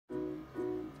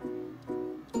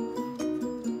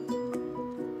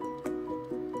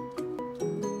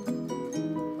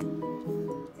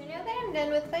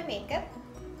done with my makeup,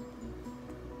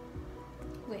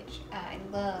 which I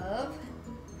love,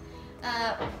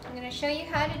 I'm going to show you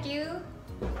how to do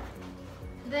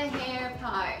the hair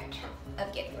part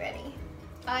of getting ready.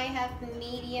 I have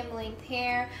medium length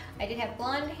hair. I did have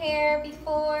blonde hair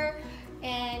before,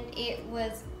 and it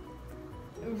was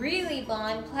really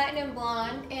blonde, platinum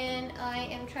blonde, and I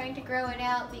am trying to grow it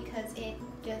out because it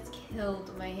just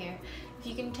killed my hair. If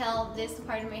you can tell, this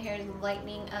part of my hair is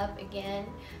lightening up again.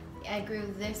 I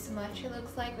grew this much, it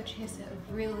looks like, which is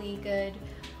a really good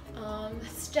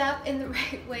step in the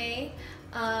right way.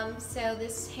 So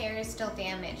this hair is still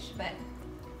damaged, but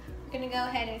I'm gonna go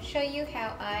ahead and show you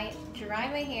how I dry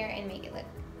my hair and make it look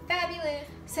fabulous.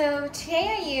 So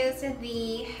today I use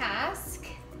the Hask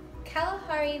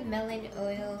Kalahari Melon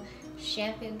Oil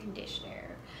Shampoo and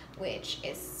Conditioner, which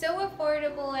is so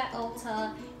affordable at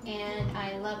Ulta and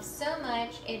I love so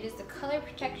much. It is the color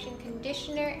protection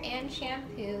conditioner and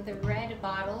shampoo, the red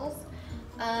bottles.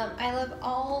 I love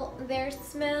all their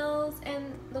smells and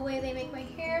the way they make my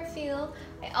hair feel.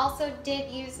 I also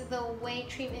did use the Ouai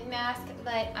treatment mask,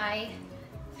 but I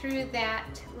threw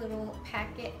that little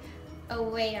packet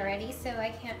away already, so I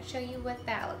can't show you what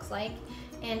that looks like.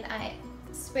 And I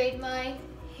sprayed my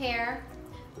hair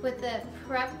with the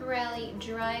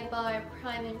Drybar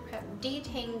Prime and Prep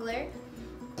Detangler.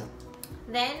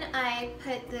 Then I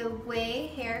put the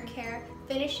Ouai haircare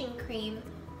finishing cream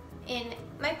in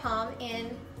my palm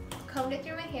and combed it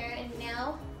through my hair, and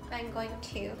now I'm going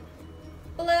to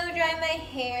blow dry my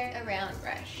hair around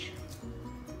brush,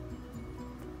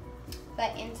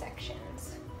 but in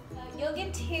sections. You'll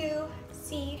get to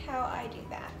see how I do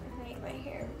that and make my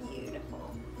hair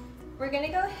beautiful. We're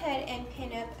gonna go ahead and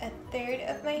pin up 1/3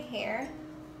 of my hair,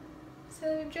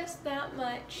 so just that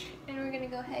much, and we're gonna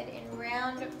go ahead and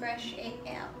round brush it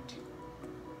out.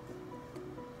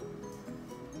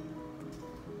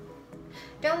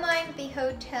 Don't mind the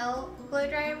hotel blow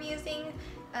dryer I'm using.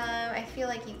 I feel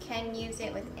like you can use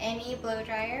it with any blow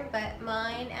dryer, but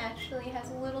mine actually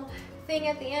has a little thing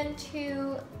at the end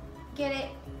to get it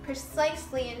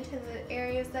precisely into the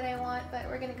areas that I want, but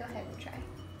we're gonna go ahead and try.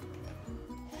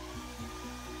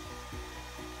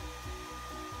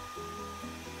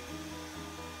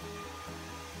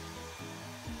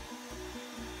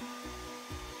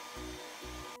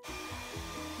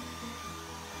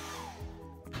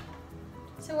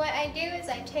 So what I do is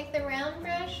I take the round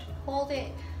brush, hold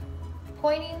it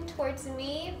pointing towards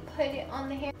me, put it on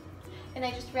the hair, and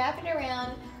I just wrap it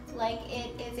around like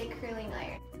it is a curling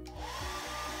iron.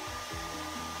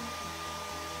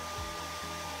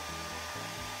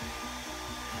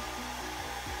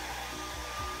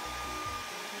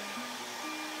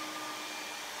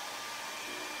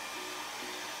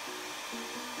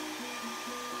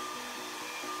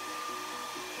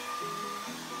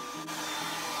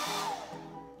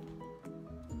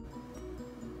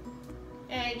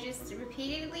 And I just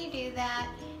repeatedly do that,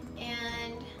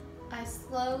 and I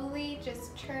slowly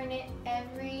just turn it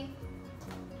every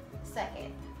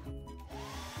second.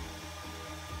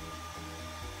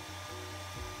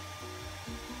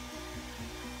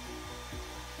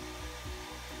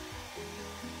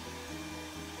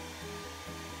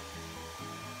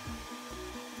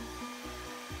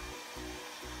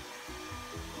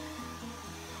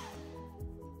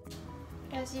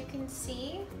 As you can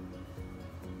see,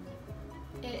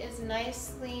 it is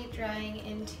nicely drying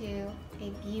into a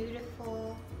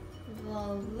beautiful,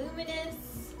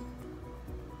 voluminous,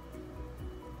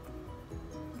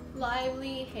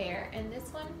 lively hair, and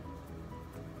this one,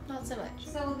 not so much.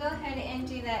 So we'll go ahead and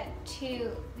do that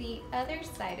to the other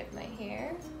side of my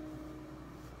hair.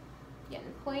 Again,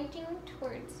 pointing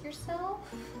towards yourself.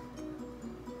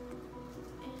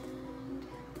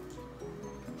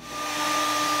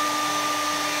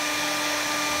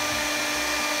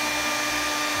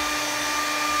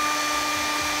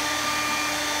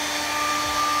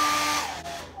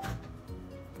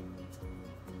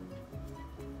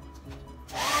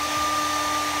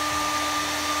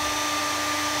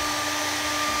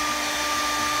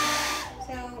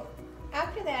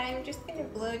 I'm just going to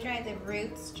blow dry the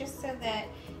roots just so that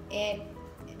it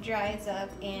dries up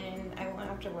and I won't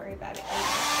have to worry about it later.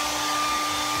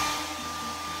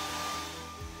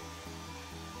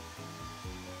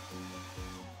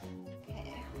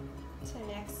 Okay, so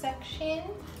next section.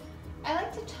 I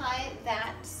like to tie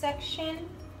that section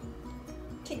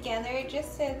together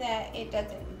just so that it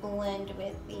doesn't blend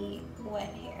with the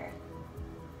wet hair.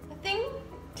 The thing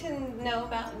to know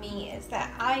about me is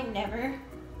that I never,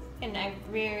 and I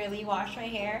rarely wash my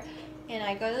hair, and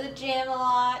I go to the gym a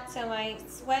lot, so I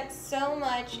sweat so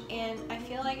much, and I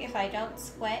feel like if I don't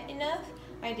sweat enough,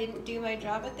 I didn't do my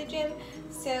job at the gym.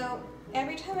 So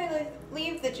every time I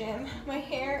leave the gym, my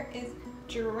hair is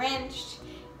drenched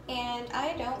and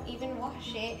I don't even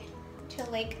wash it till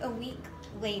like a week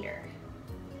later.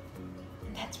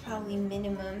 And that's probably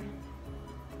minimum.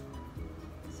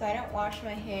 So I don't wash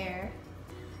my hair.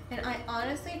 And I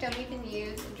honestly don't even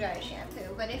use dry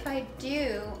shampoo, but if I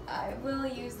do, I will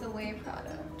use the Ouai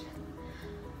product.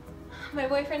 My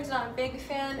boyfriend's not a big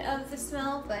fan of the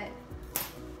smell, but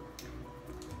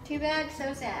too bad,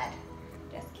 so sad.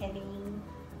 Just kidding.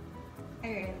 I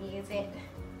really use it.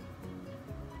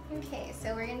 Okay,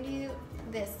 so we're gonna do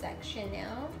this section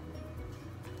now.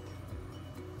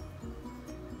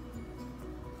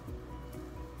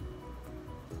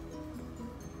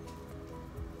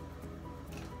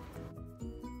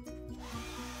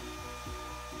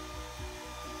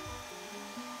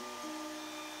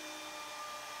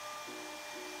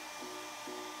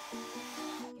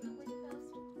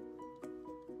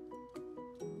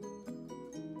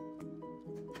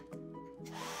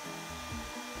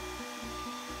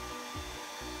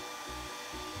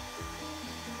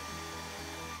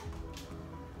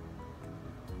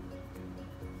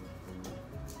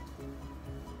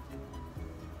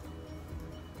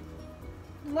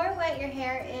 The more wet your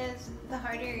hair is, the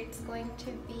harder it's going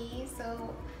to be,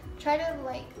 so try to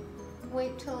like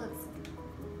wait till it's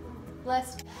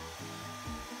less.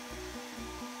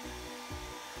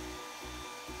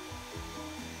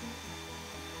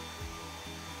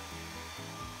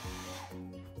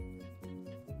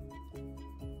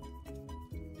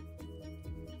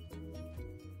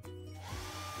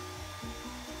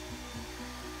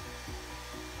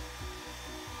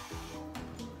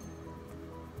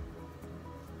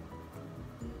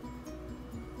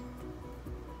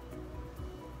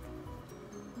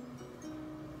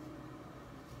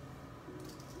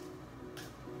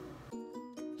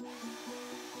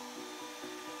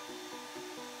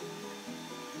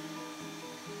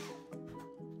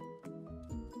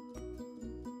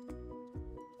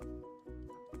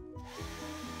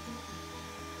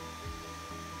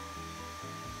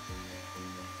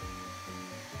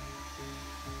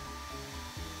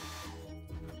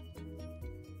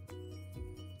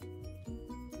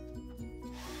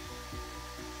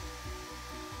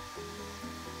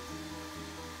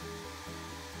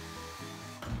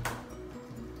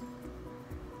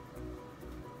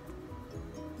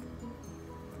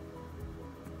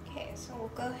 So we'll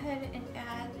go ahead and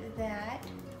add that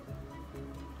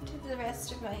to the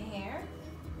rest of my hair.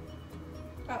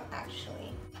 Oh,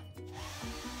 actually.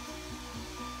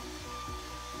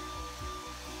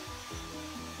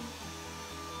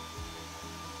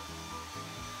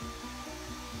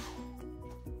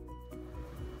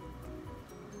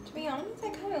 To be honest, I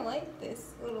kind of like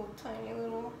this little tiny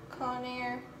little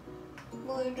Conair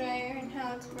blow dryer and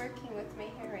how it's working with my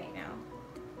hair right now.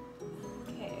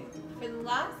 Okay, for the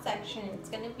last section, it's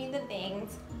going to be the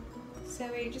bangs. So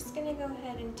we're just going to go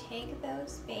ahead and take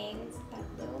those bangs, that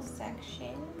little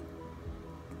section,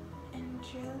 and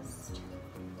just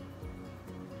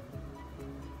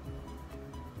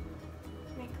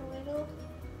make a little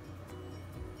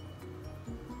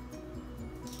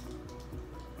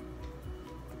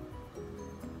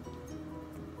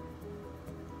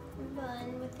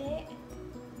bun with it.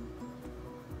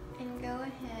 And go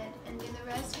ahead and do the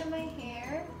rest of my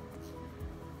hair.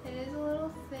 It is a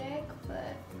little thick,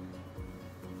 but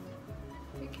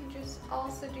you can just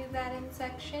also do that in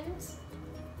sections.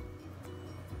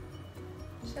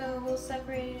 So we'll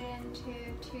separate it into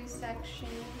 2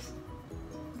 sections.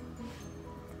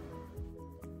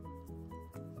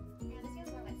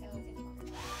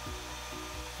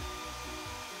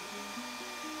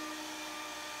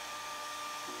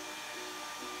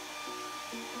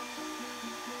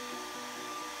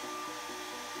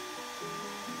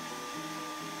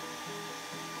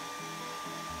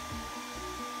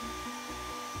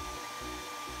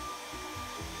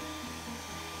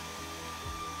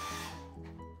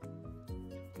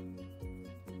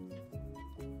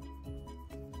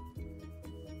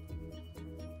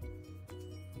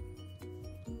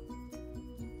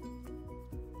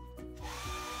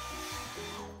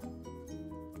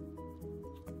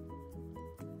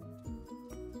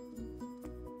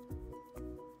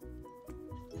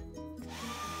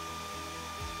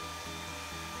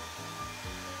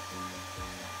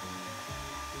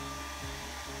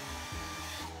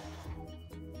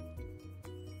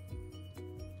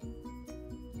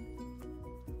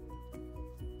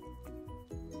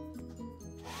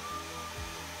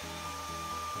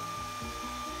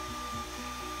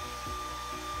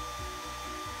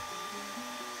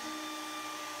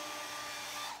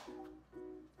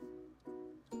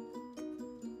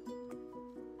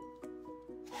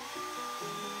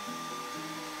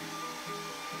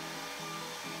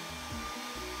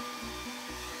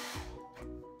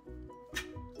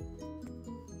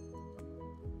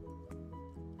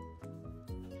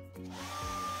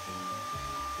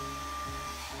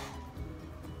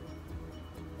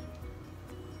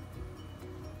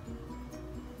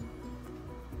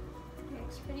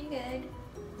 pretty good.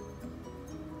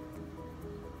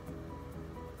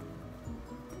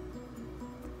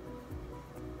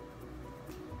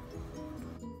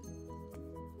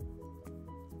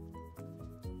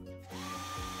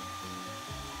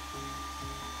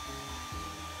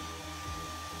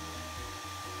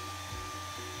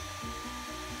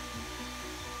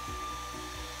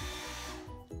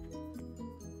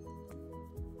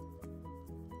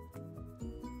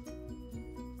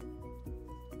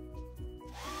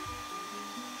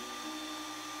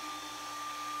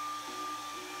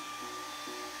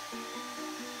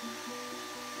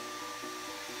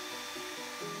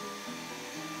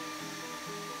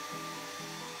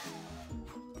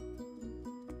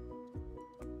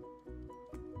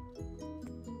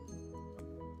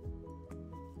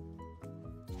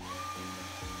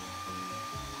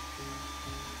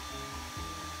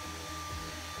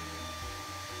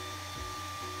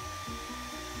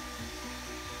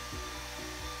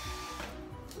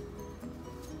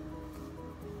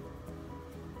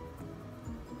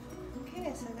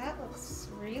 Okay, so that looks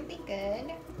really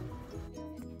good.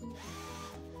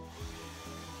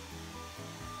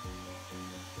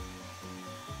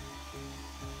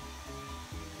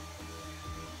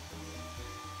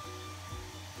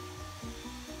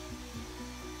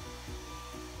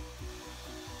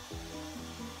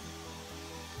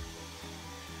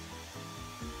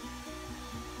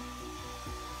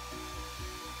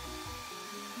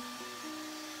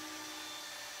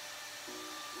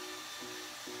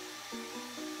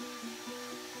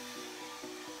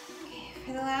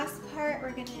 For the last part,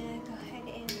 we're gonna go ahead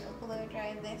and blow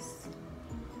dry this.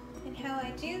 And how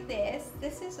I do this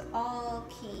is all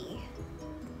key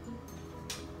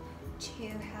to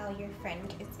how your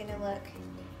friend is gonna look.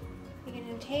 You're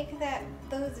gonna take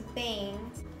those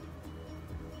bangs.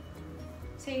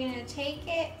 So you're gonna take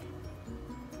it,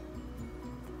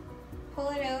 pull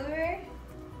it over,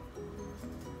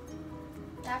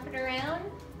 wrap it around,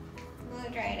 blow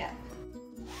dry it up.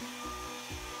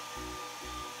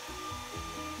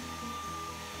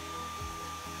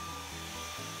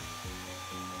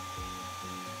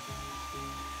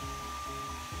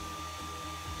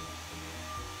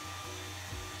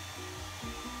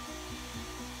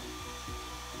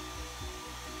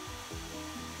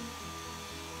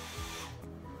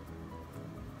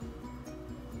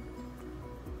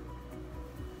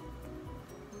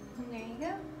 There you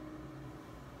go.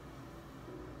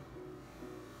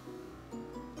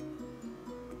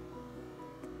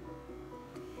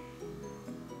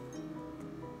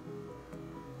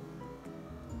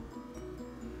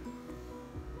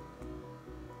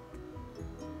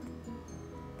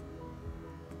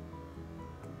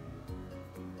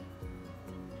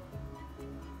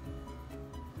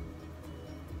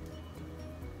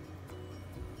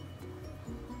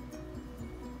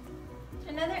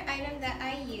 Another item that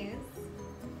I use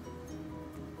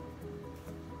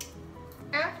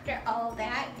after all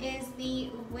that is the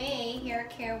Ouai hair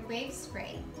care wig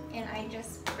spray, and I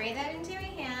just spray that into my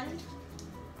hand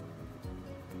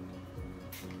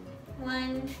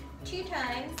 2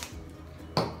 times,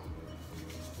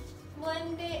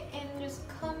 blend it, and just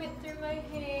comb it through my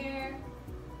hair.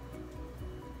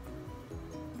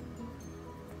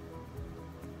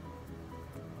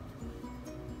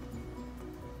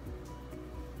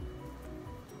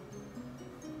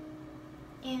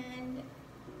 And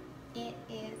it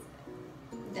is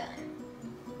done.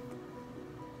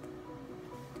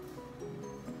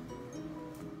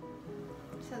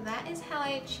 So that is how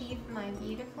I achieved my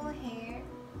beautiful hair.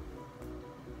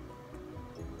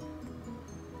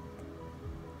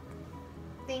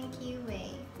 Thank you,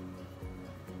 Ouai.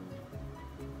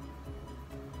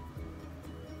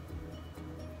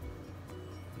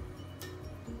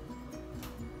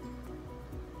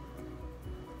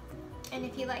 And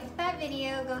if you liked that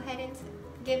video, go ahead and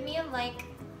give me a like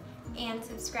and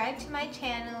subscribe to my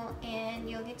channel, and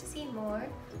you'll get to see more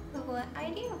of what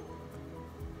I do.